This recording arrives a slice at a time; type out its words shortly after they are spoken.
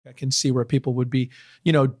I can see where people would be,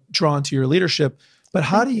 drawn to your leadership. But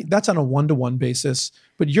how do you, that's on a one-to-one basis,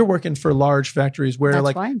 but you're working for large factories where That's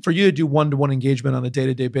like right. for you to do one-to-one engagement on a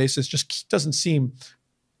day-to-day basis just doesn't seem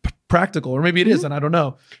practical, or maybe it is, and I don't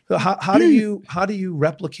know. So how do you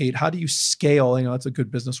replicate, how do you scale, that's a good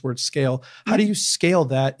business word, scale. How do you scale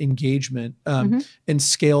that engagement and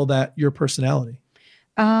scale that your personality?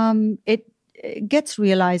 It gets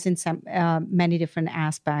realized in some many different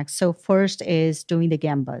aspects. So first is doing the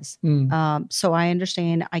gambas. So I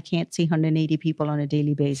understand I can't see 180 people on a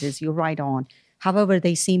daily basis. You're right on. However,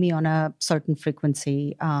 they see me on a certain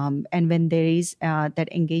frequency. And when there is that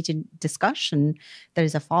engaging discussion, there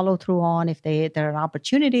is a follow through on if there are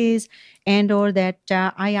opportunities, and or that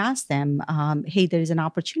I ask them, hey, there is an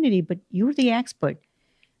opportunity, but you're the expert.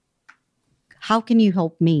 How can you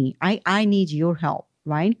help me? I need your help.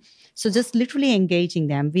 Right? So just literally engaging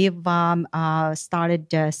them. We have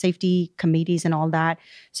started safety committees and all that.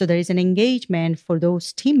 So there is an engagement for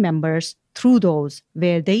those team members through those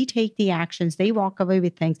where they take the actions, they walk away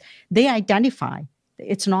with things, they identify.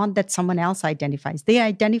 It's not that someone else identifies. They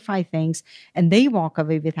identify things and they walk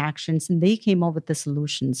away with actions and they came up with the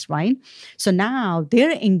solutions, right? So now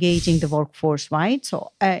they're engaging the workforce, right?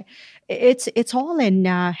 So it's all in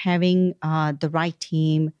having the right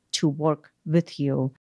team to work with you.